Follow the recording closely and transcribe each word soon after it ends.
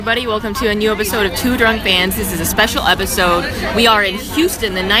Everybody, welcome to a new episode of Two Drunk Fans. This is a special episode. We are in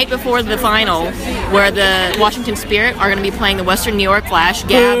Houston the night before the final, where the Washington Spirit are going to be playing the Western New York Flash.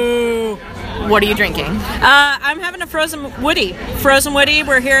 Gab, what are you drinking? I'm having a frozen woody.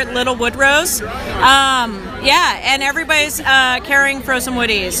 We're here at Little Woodrose. And everybody's carrying frozen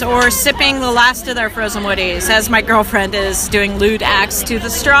woodies or sipping the last of their frozen woodies, as my girlfriend is doing lewd acts to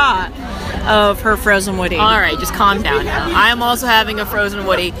the straw of her frozen woody. All right, just calm down now. I am also having a frozen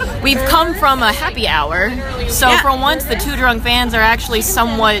woody. We've come from a happy hour, so for once the Two Drunk Fans are actually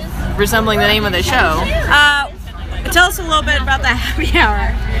somewhat resembling the name of the show. Tell us a little bit about the happy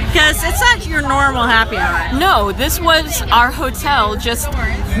hour, because it's not your normal happy hour. No, this was our hotel just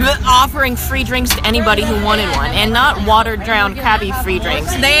offering free drinks to anybody who wanted one, and not watered-down, crappy free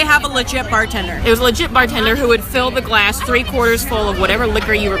drinks. They have a legit bartender. It was a legit bartender who would fill the glass 3/4 full of whatever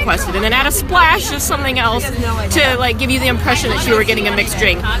liquor you requested, and then add a splash of something else to give you the impression that you were getting a mixed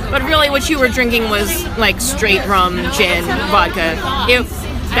drink. But really, what you were drinking was straight rum, gin, vodka.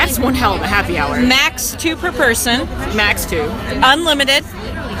 That's one hell of a happy hour. Max 2 per person. Max 2. Unlimited.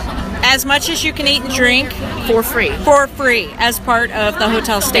 As much as you can eat and drink. For free. For free, as part of the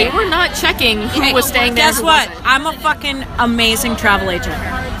hotel stay. They were not checking who was staying there. Guess what? I'm a fucking amazing travel agent.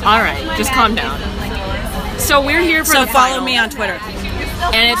 Alright, just calm down. So we're here for the final. So follow final. me on Twitter.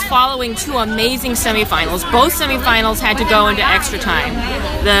 And it's following two amazing semifinals. Both semifinals had to go into extra time.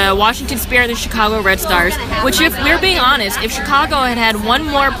 The Washington Spirit and the Chicago Red Stars, which, if we're being honest, if Chicago had had one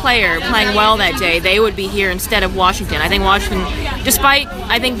more player playing well that day, they would be here instead of Washington. I think Washington, despite,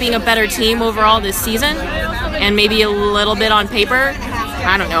 being a better team overall this season, and maybe a little bit on paper,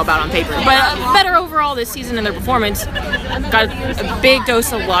 I don't know about on paper, but better overall this season in their performance. Got a big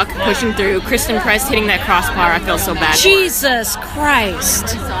dose of luck pushing through. Kristen Press hitting that crossbar. I feel so bad. Jesus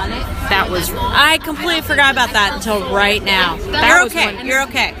Christ. That was... I completely forgot about that until right now. You're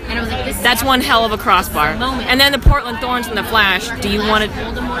okay. That's one hell of a crossbar. And then the Portland Thorns and the Flash. Do you want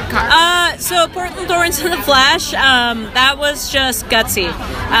to... So Portland Thorns and the Flash, that was just gutsy.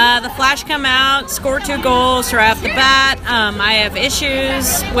 The Flash come out, score 2 goals right off the bat. I have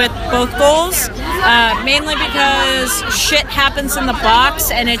issues with both goals, mainly because shit happens in the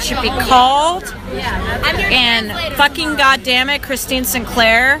box and it should be called. And fucking goddamn it, Christine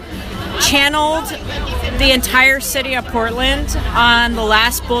Sinclair channeled the entire city of Portland on the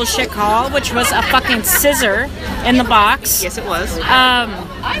last bullshit call, which was a fucking scissor in the box. Yes, it was.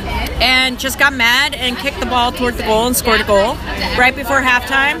 And just got mad and kicked the ball toward the goal and scored a goal right before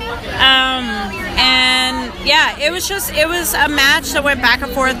halftime. And yeah, it was a match that went back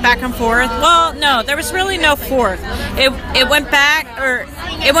and forth. Well, no, there was really no fourth.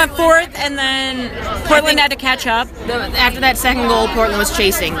 It went forth, and then Portland had to catch up. After that second goal, Portland was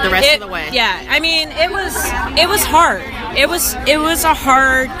chasing the rest of the way. Yeah, it was hard. It was a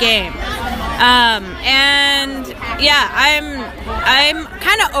hard game. And yeah, I'm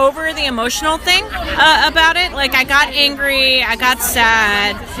kind of over the emotional thing about it. I got angry, I got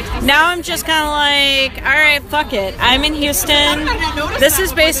sad. Now I'm just kind of all right, fuck it. I'm in Houston. This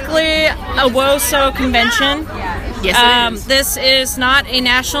is basically a WOSO convention. Yes, it is. This is not a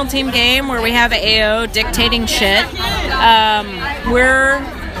national team game where we have AO dictating shit.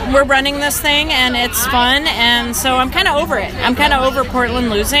 We're running this thing, and it's fun, and so I'm kind of over it. I'm kind of over Portland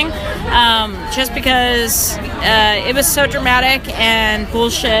losing, just because it was so dramatic and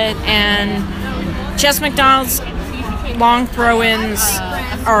bullshit, and Jess McDonald's long throw-ins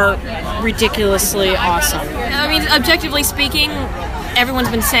are ridiculously awesome. Objectively speaking, everyone's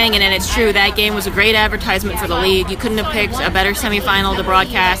been saying it, and it's true. That game was a great advertisement for the league. You couldn't have picked a better semifinal to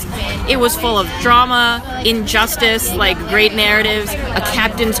broadcast. It was full of drama, injustice, great narratives, a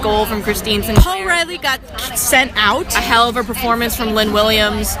captain's goal from Christine Sinclair. Paul Riley got sent out. A hell of a performance from Lynn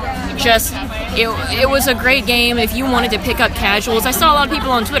Williams. It was a great game. If you wanted to pick up casuals, I saw a lot of people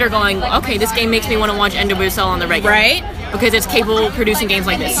on Twitter going, okay, this game makes me want to watch NWSL on the regular. Right? Because it's capable of producing games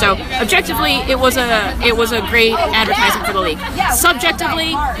like this. So objectively, it was a great advertisement for the league.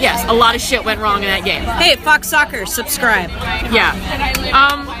 Subjectively, yes, a lot of shit went wrong in that game. Hey, Fox Soccer, subscribe. Yeah.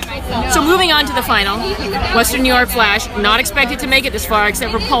 So moving on to the final, Western New York Flash, not expected to make it this far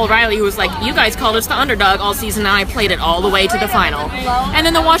except for Paul Riley, who was like, you guys called us the underdog all season, and I played it all the way to the final. And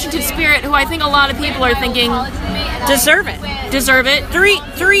then the Washington Spirit, who I think a lot of people are thinking deserve it.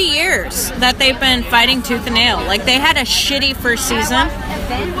 3 years that they've been fighting tooth and nail. They had a shitty first season.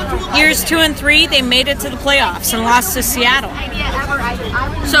 Years 2 and 3, they made it to the playoffs and lost to Seattle.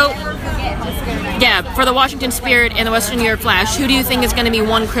 So, yeah, for the Washington Spirit and the Western New York Flash, who do you think is going to be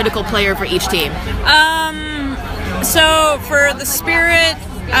one critical player for each team? So for the Spirit,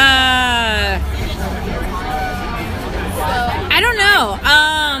 I don't know. Oh,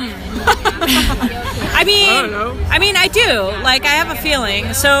 I mean, I do. Like, I have a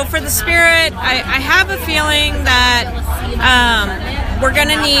feeling. So for the Spirit, I have a feeling that we're going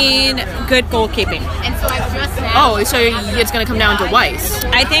to need good goalkeeping. Oh, so it's going to come down to Weiss.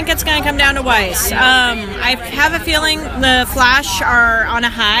 I think it's going to come down to Weiss. I have a feeling the Flash are on a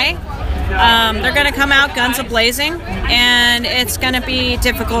high. They're going to come out guns a-blazing, and it's going to be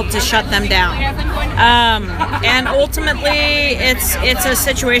difficult to shut them down. And ultimately, it's a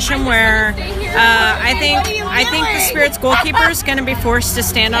situation where I think the Spirit's goalkeeper is going to be forced to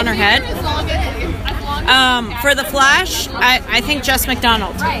stand on her head. For the Flash, I think Jess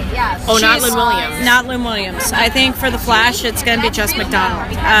McDonald. Oh, not Lynn Williams. Not Lynn Williams. I think for the Flash, it's going to be Jess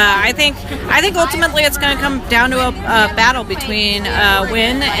McDonald. I think ultimately it's going to come down to a battle between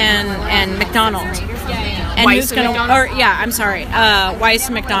Wynn and McDonald. And Weiss who's going to? Or yeah, I'm sorry, Weiss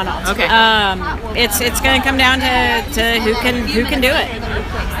and McDonald. Okay. It's going to come down to who can do it.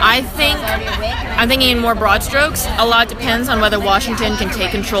 I'm thinking in more broad strokes. A lot depends on whether Washington can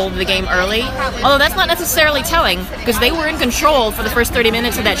take control of the game early. Although that's not necessarily telling, because they were in control for the first 30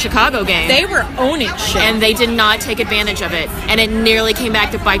 minutes of that Chicago game. They were owning shit. And they did not take advantage of it. And it nearly came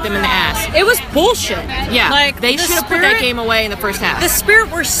back to bite them in the ass. It was bullshit. Yeah, like, they should have put that game away in the first half. The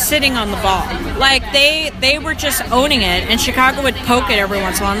Spirit were sitting on the ball. Like, they were just owning it, and Chicago would poke it every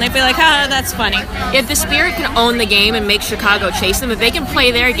once in a while, and they'd be like, that's funny. If the Spirit can own the game and make Chicago chase them, if they can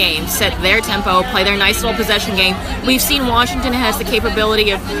play their game, set their tempo, play their nice little possession game, we've seen Washington has the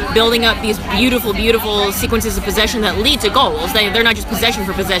capability of building up these beautiful, beautiful sequences of possession that lead to goals. They're not just possession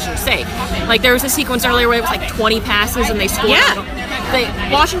for possession's sake. Like, there was a sequence earlier where it was like 20 passes and they scored.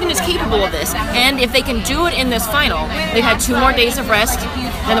 Yeah. Washington is capable of this, and if they can do it in this final, they've had 2 more days of rest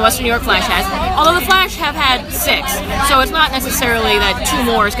than the Western New York Flash has, although the Flash have had 6, so it's not necessarily that 2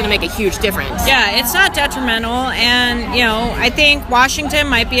 more is going to make a huge difference. Yeah, it's not detrimental, and, I think Washington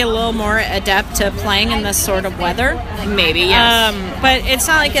might be a little more adept to playing in this sort of weather. Maybe, yes. But it's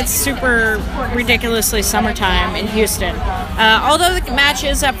not like it's super ridiculously summertime in Houston. Although the match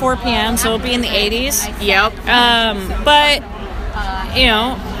is at 4 p.m., so it'll be in the 80s. Yep. But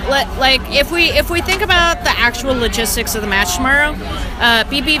like if we think about the actual logistics of the match tomorrow,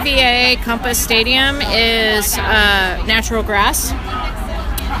 BBVA Compass Stadium is natural grass,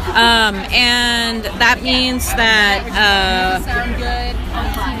 and that means that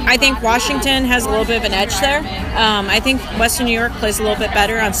I think Washington has a little bit of an edge there. I think Western New York plays a little bit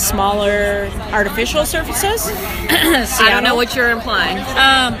better on smaller artificial surfaces. I don't know what you're implying.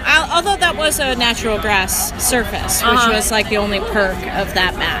 Although that was a natural grass surface, which was like the only perk of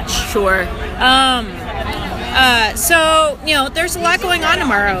that match. Sure. So, there's a lot going on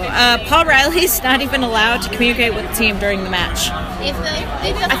tomorrow. Paul Riley's not even allowed to communicate with the team during the match.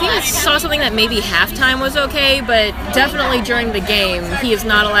 I think I saw something that maybe halftime was okay, but definitely during the game, he is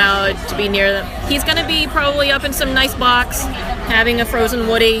not allowed to be near them. He's going to be probably up in some nice box, having a frozen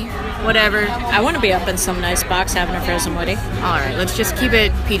Woody, whatever. I want to be up in some nice box having a frozen Woody. All right, let's just keep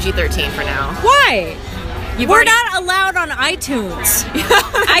it PG-13 for now. Why? We're not allowed on iTunes.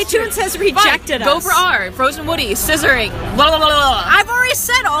 iTunes has rejected us. Go for R. Frozen Woody, scissoring. Blah, blah, blah, blah. I've already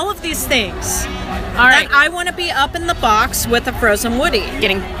said all of these things. All right. And I want to be up in the box with a frozen Woody.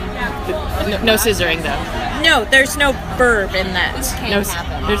 Getting no scissoring though. No, there's no verb in that.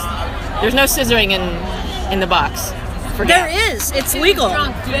 There's no scissoring in the box. There is. It's legal.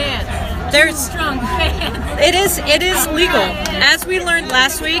 It is legal. As we learned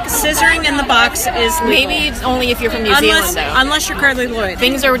last week, scissoring in the box is legal. Maybe it's only if you're from New Zealand, though. Unless you're Carly Lloyd.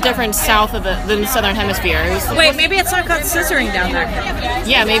 Things are different south of the southern hemisphere. Wait, maybe it's not called scissoring down there.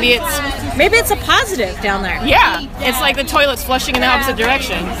 Yeah, maybe it's a positive down there. Yeah, it's like the toilet's flushing in the opposite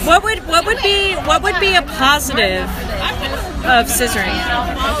direction. What would be a positive of scissoring?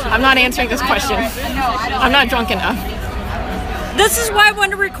 I'm not answering this question. I'm not drunk enough. This is why I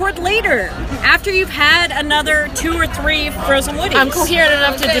want to record later, after you've had another 2 or 3 frozen Woodies. I'm coherent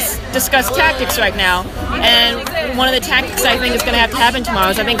enough to discuss tactics right now, and one of the tactics I think is going to have to happen tomorrow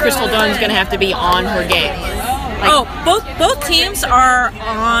is I think Crystal Dunn's going to have to be on her game. Both teams are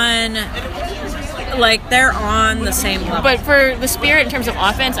on, they're on the same level. But for the Spirit, in terms of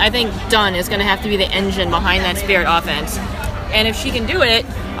offense, I think Dunn is going to have to be the engine behind that Spirit offense. And if she can do it,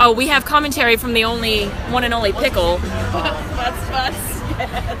 we have commentary from the one and only Pickle.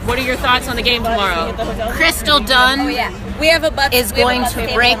 What are your thoughts on the game tomorrow? Crystal Dunn is going to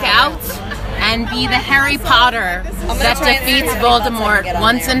break out and be the Harry Potter that defeats Voldemort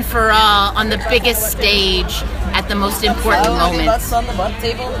once and for all on the biggest stage at the most important moments.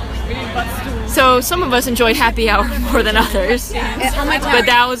 So some of us enjoyed Happy Hour more than others. But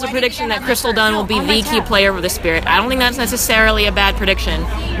that was a prediction that Crystal Dunn will be the key player for the Spirit. I don't think that's necessarily a bad prediction.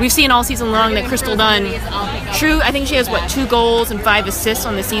 We've seen all season long that Crystal Dunn, I think she has, 2 goals and 5 assists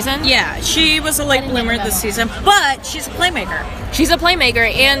on the season? Yeah, she was a late bloomer this season, but she's a playmaker. She's a playmaker,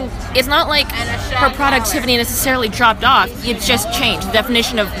 and it's not like her productivity necessarily dropped off. It just changed. The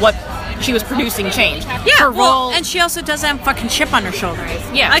definition of what she was producing changed. Yeah, her role, and she also doesn't have fucking chip on her shoulder.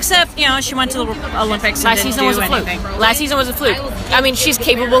 Yeah. Except, she went to the Olympics and Last season was a fluke. Last season was a fluke. I mean, she's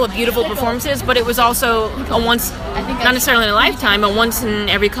capable of beautiful performances, but it was also a once, not necessarily in a lifetime, but once in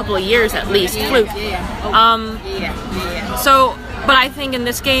every couple of years at least, fluke. But I think in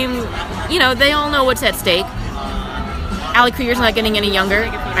this game, they all know what's at stake. Allie Krieger's not getting any younger.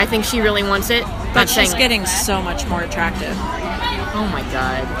 I think she really wants it. But she's getting so much more attractive. Oh my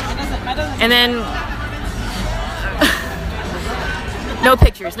god. And then no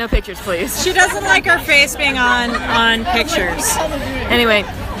pictures, please. She doesn't like her face being on pictures. Anyway,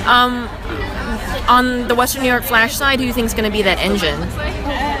 on the Western New York Flash side, who do you think is going to be that engine?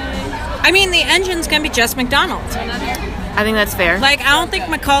 I mean, the engine's going to be Jess McDonald. I think that's fair. I don't think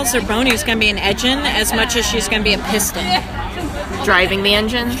McCall Zerboni is going to be an engine as much as she's going to be a piston. Driving the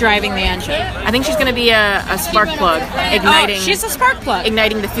engine? Driving the engine. I think she's going to be a spark plug, igniting. Oh, she's a spark plug.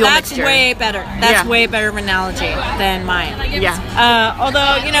 Igniting the fuel mixture. That's way better. That's way better of an analogy than mine. Yeah.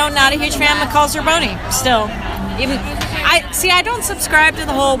 Although, not a huge fan of McCall Zerboni. Still. I don't subscribe to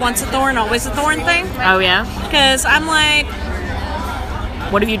the whole once a thorn, always a thorn thing. Oh, yeah? Because I'm like...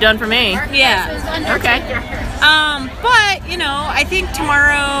 What have you done for me? Yeah. Okay. But, I think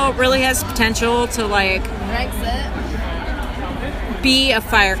tomorrow really has potential to, be a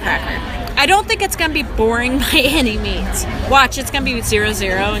firecracker. I don't think it's going to be boring by any means. Watch, it's going to be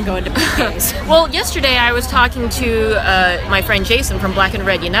 0-0 and go into PKs. Well, yesterday I was talking to my friend Jason from Black and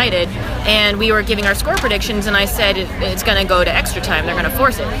Red United, and we were giving our score predictions, and I said it's going to go to extra time. They're going to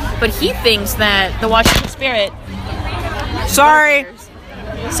force it. But he thinks that the Washington Spirit... Sorry,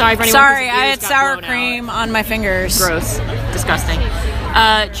 for anyone I had sour cream on my fingers. Gross. Disgusting.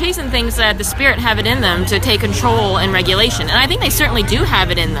 Jason thinks that the Spirit have it in them to take control in regulation, and I think they certainly do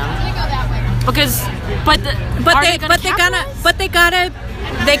have it in them. Because,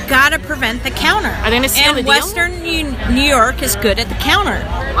 they gotta prevent the counter. Are they gonna seal the deal? Western New York is good at the counter.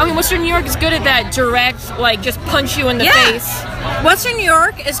 I mean, Western New York is good at that direct, just punch you in the face. Western New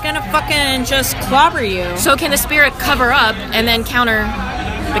York is gonna fucking just clobber you. So can the Spirit cover up and then counter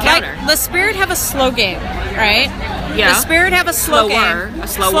the counter? The Spirit have a slow game, right? Yeah. The Spirit have a slower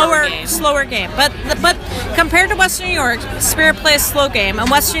game. But compared to Western New York, Spirit plays slow game, and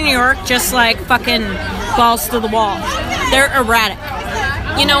Western New York just fucking balls to the wall. They're erratic.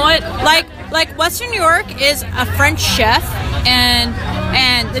 You know what? Like Western New York is a French chef, and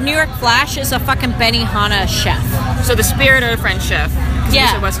the New York Flash is a fucking Benihana chef. So the Spirit are a French chef. Yeah. You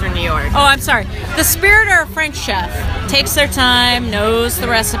said Western New York. Oh, I'm sorry. The Spirit are a French chef. Takes their time, knows the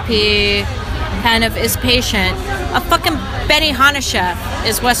recipe, kind of is patient. A fucking Benihana chef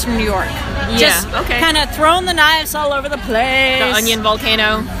is Western New York. Just kind of throwing the knives all over the place. The onion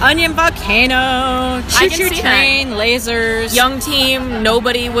volcano. Choo-choo train, lasers. Young team,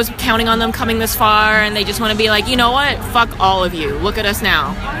 nobody was counting on them coming this far, and they just want to be like, you know what? Fuck all of you. Look at us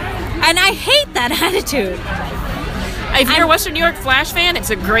now. And I hate that attitude. If you're a Western New York Flash fan, it's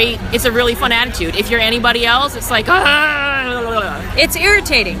a really fun attitude. If you're anybody else, it's like, It's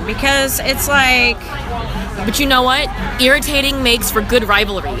irritating because it's like... But you know what? Irritating makes for good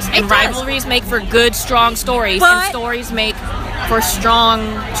rivalries. And rivalries make for good, strong stories. And stories make for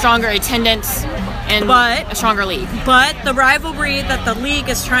stronger attendance and a stronger league. But the rivalry that the league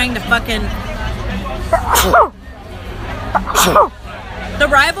is trying to fucking... The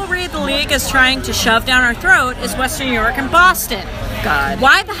rivalry the league is trying to shove down our throat is Western New York and Boston. God.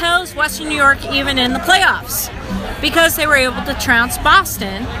 Why the hell is Western New York even in the playoffs? Because they were able to trounce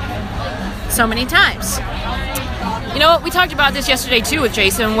Boston so many times. You know what? We talked about this yesterday too with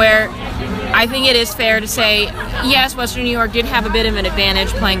Jason, where I think it is fair to say, yes, Western New York did have a bit of an advantage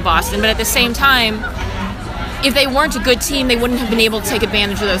playing Boston, but at the same time, if they weren't a good team, they wouldn't have been able to take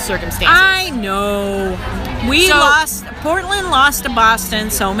advantage of those circumstances. I know. Portland lost to Boston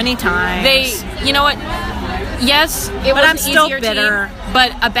so many times. You know what? Yes, it was I'm still bitter. Team,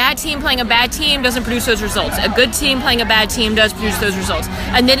 but a bad team playing a bad team doesn't produce those results. A good team playing a bad team does produce those results.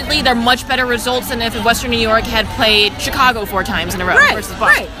 Admittedly, they're much better results than if Western New York had played Chicago 4 times in a row versus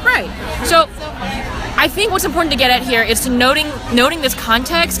Boston. Right. So, I think what's important to get at here is to noting this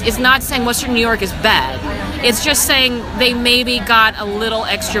context is not saying Western New York is bad. It's just saying they maybe got a little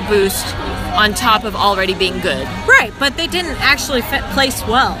extra boost on top of already being good. Right, but they didn't actually place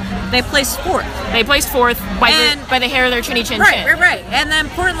well. They placed fourth. They placed fourth by the hair of their chinny chin chin. Right. And then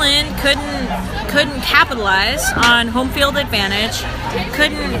Portland couldn't capitalize on home field advantage.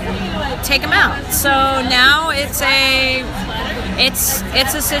 Couldn't take them out. So now it's a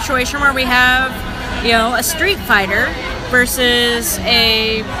situation where we have, a street fighter versus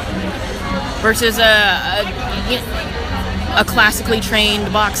a classically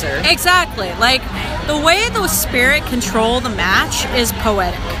trained boxer. Exactly. Like, the way the Spirit control the match is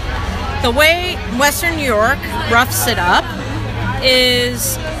poetic. The way Western New York roughs it up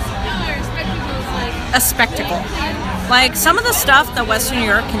is a spectacle. Like, some of the stuff that Western New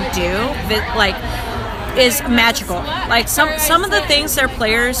York can do, is magical. Like, some of the things their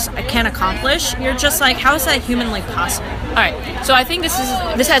players can accomplish, you're just like, how is that humanly possible? All right, so I think this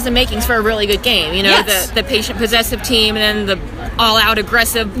has the makings for a really good game. Yes. The patient possessive team, and then the all-out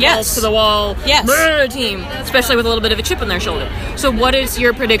aggressive, balls to the wall team, especially with a little bit of a chip on their shoulder. So what is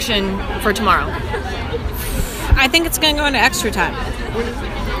your prediction for tomorrow? I think it's going to go into extra time.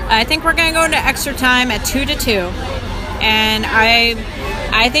 I think we're going to go into extra time at 2-2, and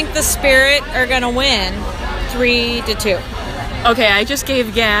I think the Spirit are going to win 3-2. Okay, I just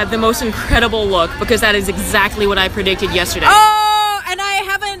gave Gab the most incredible look because that is exactly what I predicted yesterday. Oh, and I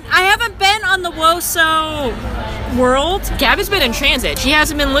haven't been on the WOSO world. Gab has been in transit. She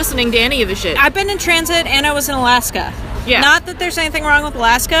hasn't been listening to any of the shit. I've been in transit and I was in Alaska. Yeah. Not that there's anything wrong with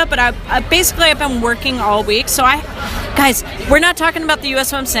Alaska, but I've been working all week. So guys, we're not talking about the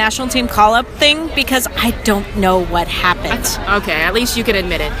U.S. Women's National Team call-up thing because I don't know what happened. Okay, at least you can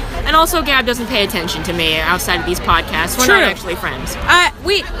admit it. And also, Gab doesn't pay attention to me outside of these podcasts. We're not actually friends.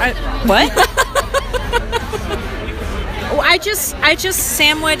 What? I just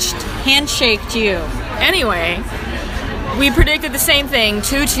sandwiched, handshaked you. Anyway, we predicted the same thing,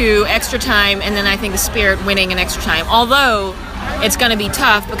 2-2, extra time, and then I think the Spirit winning in extra time. Although, it's going to be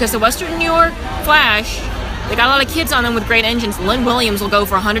tough because the Western New York Flash, they got a lot of kids on them with great engines. Lynn Williams will go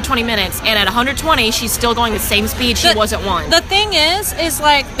for 120 minutes, and at 120, she's still going the same speed she was at 1. The thing is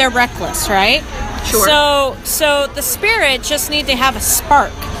like, they're reckless, right? Sure. So the Spirit just need to have a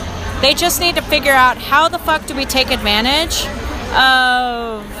spark. They just need to figure out how the fuck do we take advantage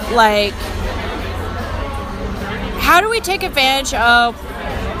of, like, how do we take advantage of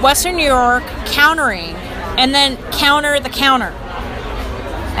Western New York countering and then counter the counter?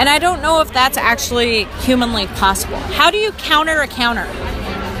 And I don't know if that's actually humanly possible. How do you counter a counter?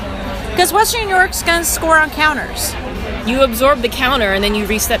 Because Western New York's going to score on counters. You absorb the counter and then you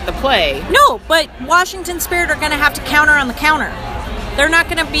reset the play. No, but Washington Spirit are going to have to counter on the counter. They're not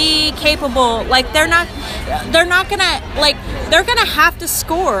going to be capable. Like, they're not going to, like, they're going to have to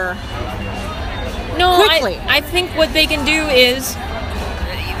score quickly. I think what they can do is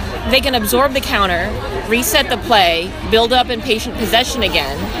they can absorb the counter, reset the play, build up in patient possession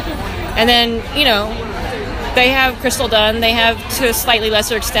again, and then, they have Crystal Dunn. They have, to a slightly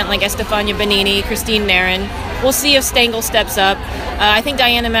lesser extent, like Estefania Benini, Christine Nairn. We'll see if Stengel steps up. I think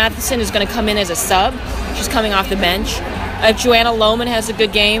Diana Matheson is going to come in as a sub. She's coming off the bench. If Joanna Lohman has a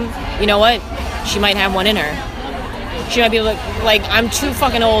good game, you know what? She might have one in her. She might be like, I'm too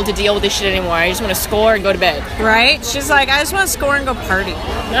fucking old to deal with this shit anymore. I just want to score and go to bed. Right? She's like, I just want to score and go party.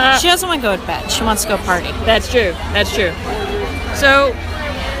 She doesn't want to go to bed. She wants to go party. That's true. So,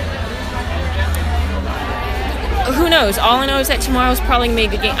 who knows? All I know is that tomorrow's probably going to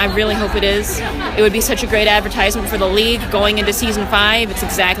be a good game. I really hope it is. It would be such a great advertisement for the league going into Season 5. It's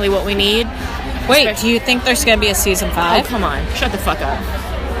exactly what we need. Wait, do you think there's going to be a Season 5? Oh, come on. Shut the fuck up.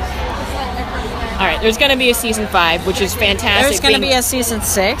 All right, there's going to be a Season 5, which is fantastic. There's going to be a Season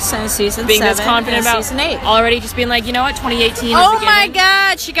 6 and a Season 7 being this confident about Season 8. Already just being like, you know what, 2018 is Oh the my beginning.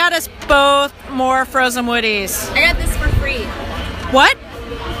 God, she got us both more Frozen Woodies. I got this for free. What?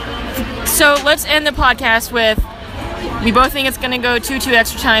 So let's end the podcast with, we both think it's going to go 2-2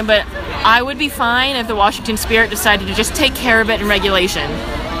 extra time, but I would be fine if the Washington Spirit decided to just take care of it in regulation.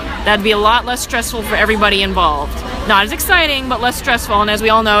 That'd be a lot less stressful for everybody involved. Not as exciting, but less stressful, and as we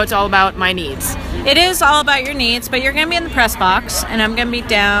all know, it's all about my needs. It is all about your needs, but you're going to be in the press box, and I'm going to be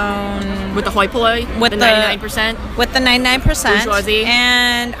down... With the hoi polloi? With the 99%? With the 99%. Bourgeoisie.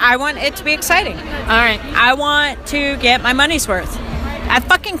 And I want it to be exciting. All right. I want to get my money's worth. I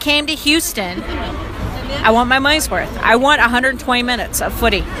fucking came to Houston. I want my money's worth. I want 120 minutes of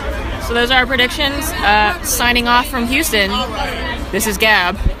footy. So those are our predictions. Signing off from Houston, this is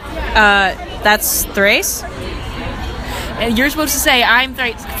Gab. That's Thrace? And you're supposed to say, I'm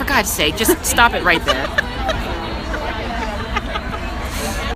Thrace. For God's sake, just stop it right there.